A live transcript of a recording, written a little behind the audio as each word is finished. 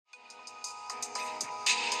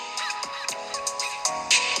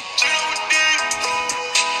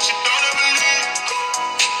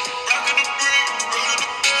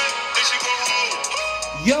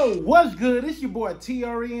Yo, what's good? It's your boy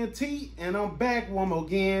TRNT, and I'm back one more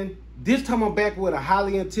again. This time I'm back with a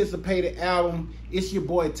highly anticipated album. It's your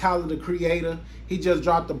boy Tyler, the Creator. He just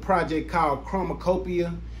dropped a project called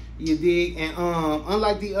Chromacopia. You dig? And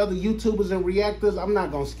unlike the other YouTubers and reactors, I'm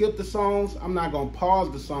not gonna skip the songs. I'm not gonna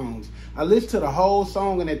pause the songs. I listen to the whole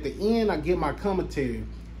song, and at the end, I give my commentary.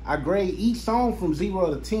 I grade each song from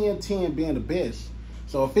 0 to 10, 10 being the best.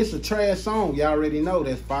 So if it's a trash song, you already know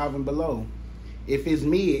that's 5 and below. If it's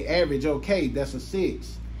mid, average, okay, that's a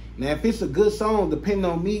 6. Now, if it's a good song, depending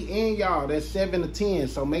on me and y'all, that's 7 to 10.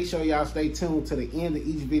 So make sure y'all stay tuned to the end of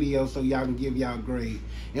each video so y'all can give y'all a grade.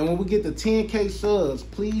 And when we get to 10K subs,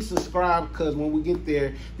 please subscribe, because when we get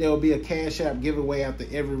there, there will be a Cash App giveaway after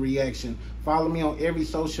every reaction. Follow me on every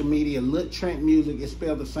social media. Look Trent Music. It's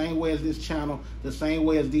spelled the same way as this channel, the same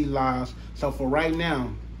way as these lives. So for right now,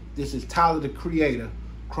 this is Tyler, the Creator.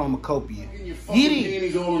 Chromacopia. Your fucking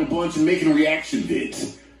panties all in a bunch and making reaction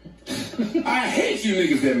vids. I hate you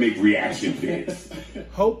niggas that make reaction vids.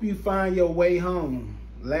 Hope you find your way home.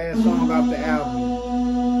 Last song off the album.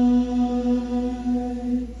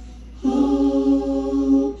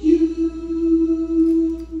 Hope you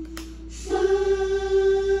find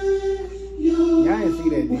your Y'all didn't see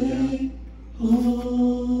that, did y'all?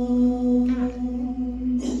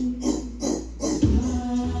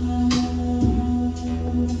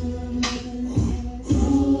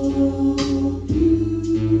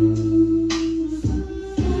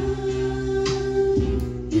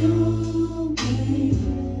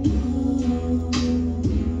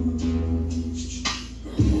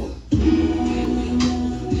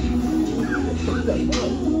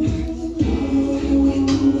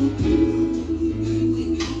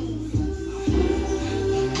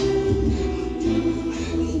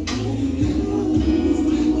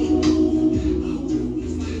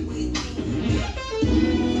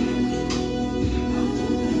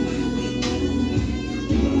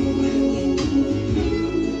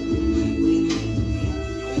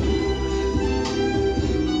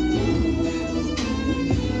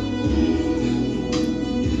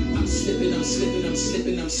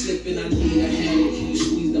 I'm slipping, I need a hand. Can you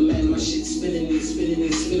squeeze the man? My shit spinning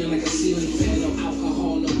like a ceiling fan. No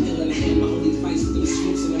alcohol, no pill in the hand. My only vice is the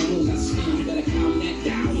sweets and the rules I spin. You better calm that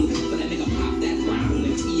down. For that nigga pop that round,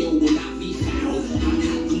 and T.O. will not be found. I'm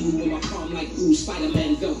hot glue in my palm like ooh,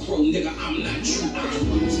 Spider-Man, Velcro, nigga, I'm not true. I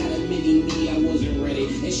almost had a mini me, I wasn't ready.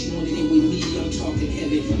 And she wanted it with me, I'm talking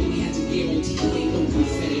heavy. And we had to guarantee it ain't no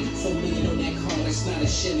confetti. 4 million on that car, that's not a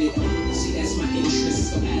Chevy. See, that's my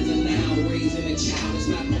interest. So as of now, raising a child is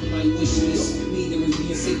not on my wish list. Neither is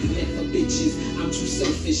being safe net for bitches. I'm too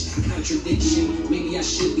selfish, contradiction. Maybe I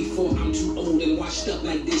should before I'm too old and washed up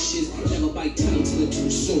like dishes. Never bite tongue till the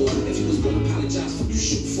tooth sore. If you was gonna apologize, fuck you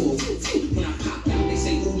shoot for. When I popped out, they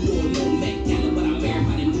say, ooh Lord, no Mac Della, but I'm married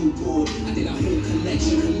by the new board. I did a whole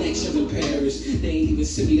collection in Paris. They ain't even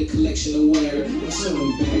send me the collection to wear. I'm so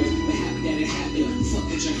embarrassed, but happy that it happened. Fuck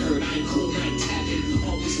what you heard, I ain't cool, I ain't tapping.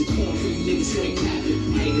 Always some corn for you niggas who ain't capping.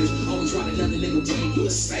 Haters, always ride another nigga brain, you a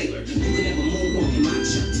sailor. You could never moonwalk in my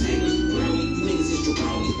Chuck Taylors. Brownie, you niggas is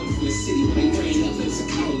jabronis. I'm from the city where they ran up in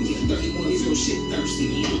Sacconi. 31 is real shit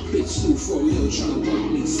thirsty. Bitch slew for a meal, tryna work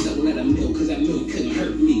me. Settle at a mill, cause that mill couldn't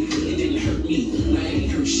hurt me. It didn't hurt me, now it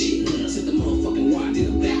ain't hurt shit. Set the motherfucking wire, did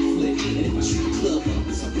a backflip. And if I shoot the club up,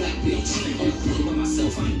 it's a black bitch. I'm a club by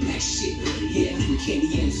myself, I ain't pack shit. Yeah, I'm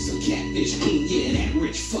candy and some catfish. Yeah, that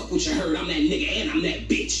rich, fuck what you heard. I'm that nigga and I'm that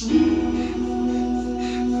bitch.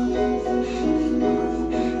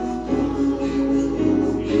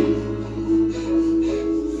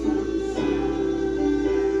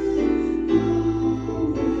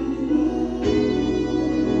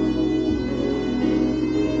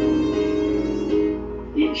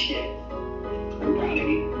 Shit. I'm proud of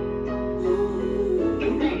you.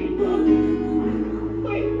 I'm proud of you, bro.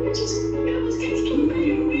 Wait, we're just, let's get to the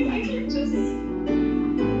like you're just,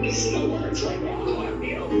 there's no words right now. I love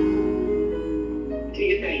you.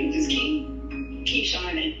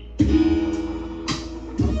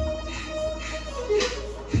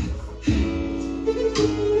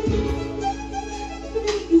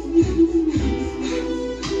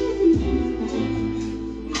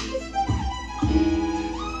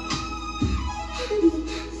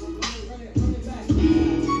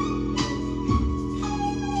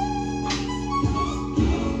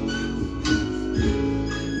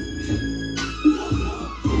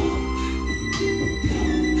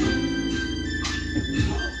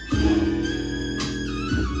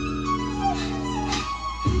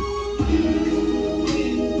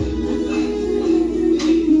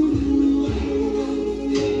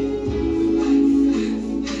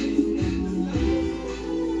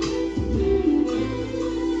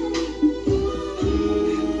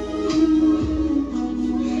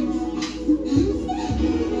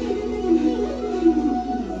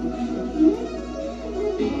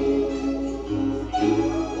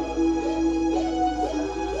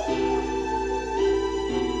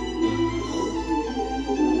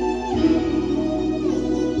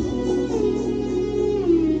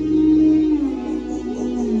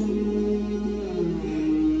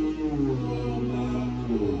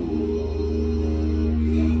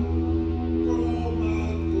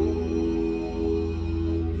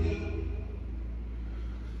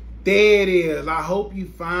 There it is. I hope you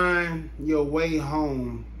find your way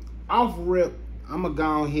home. Off rip, I'm going to go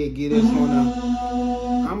on here and get this one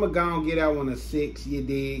I'm going to go and get that one a 6, you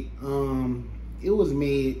dig? It was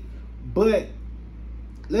mid. But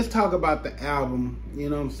let's talk about the album. You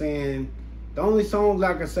know what I'm saying? The only songs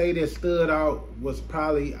I can say that stood out was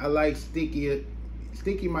probably, I like Sticky.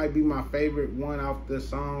 Sticky might be my favorite one off the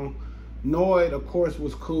song. Noid, of course,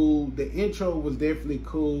 was cool. The intro was definitely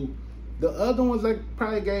cool. The other ones I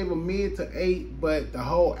probably gave a mid to 8, but the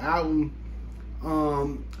whole album,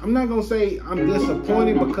 I'm not gonna say I'm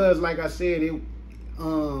disappointed because, like I said,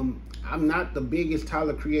 I'm not the biggest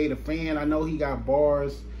Tyler Creator fan. I know he got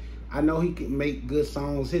bars. I know he can make good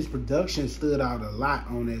songs. His production stood out a lot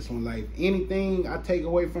on this one. Like, anything I take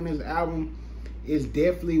away from this album, is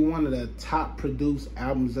definitely one of the top produced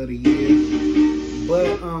albums of the year.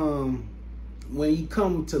 But when you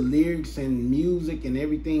come to lyrics and music and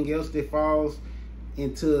everything else that falls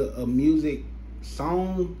into a music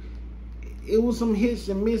song, it was some hits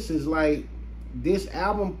and misses. Like, this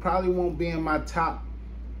album probably won't be in my top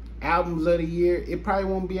albums of the year. It probably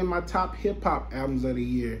won't be in my top hip-hop albums of the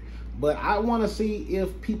year. But I want to see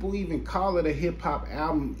if people even call it a hip-hop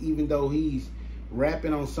album, even though he's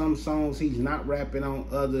rapping on some songs, he's not rapping on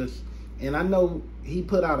others. And I know he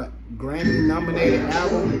put out a Grammy-nominated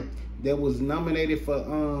album that was nominated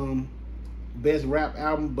for Best Rap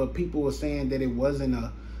Album, but people were saying that it wasn't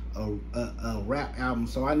a rap album.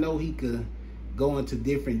 So I know he could go into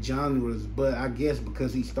different genres, but I guess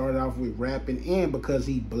because he started off with rapping and because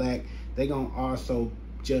he black, they gonna also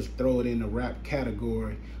just throw it in the rap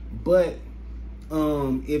category. But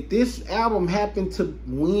if this album happened to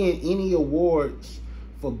win any awards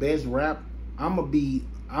for Best Rap, I'm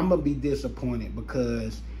gonna be disappointed,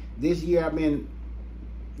 because this year I've been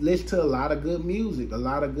listening to a lot of good music, a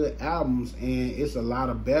lot of good albums, and it's a lot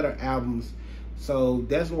of better albums. So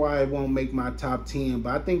that's why it won't make my top 10.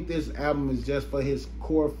 But I think this album is just for his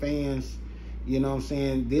core fans. You know what I'm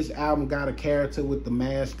saying? This album got a character with the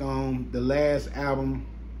mask on. The last album,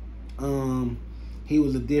 he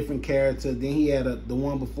was a different character. Then he had the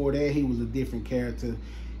one before that, he was a different character.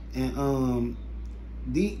 And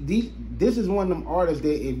this is one of them artists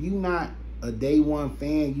that if you not a day one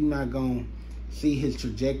fan, you not gonna see his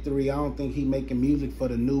trajectory. I don't think he making music for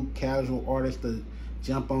the new casual artists to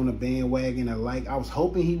jump on the bandwagon. I was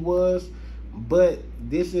hoping he was, but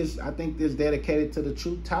I think this is dedicated to the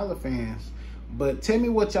true Tyler fans. But tell me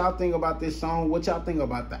what y'all think about this song, what y'all think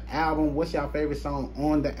about the album, what's y'all favorite song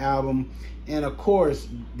on the album. And of course,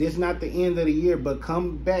 this is not the end of the year, but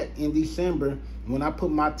come back in December when I put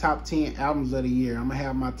my top 10 albums of the year. I'm gonna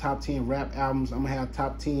have my top 10 rap albums, I'm gonna have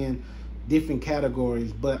top 10 different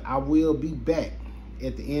categories, but I will be back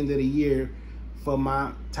at the end of the year for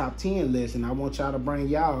my top 10 list, and I want y'all to bring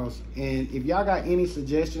y'all's. And if y'all got any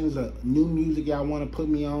suggestions of new music y'all want to put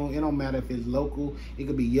me on, it don't matter if it's local, it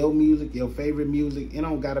could be your music, your favorite music, it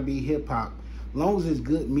don't gotta be hip-hop. Long as it's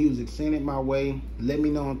good music, send it my way. Let me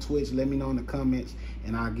know on Twitch, let me know in the comments,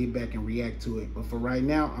 and I'll get back and react to it. But for right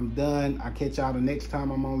now, I'm done. I'll catch y'all the next time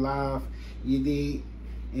I'm on live. You dig?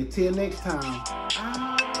 Until next time.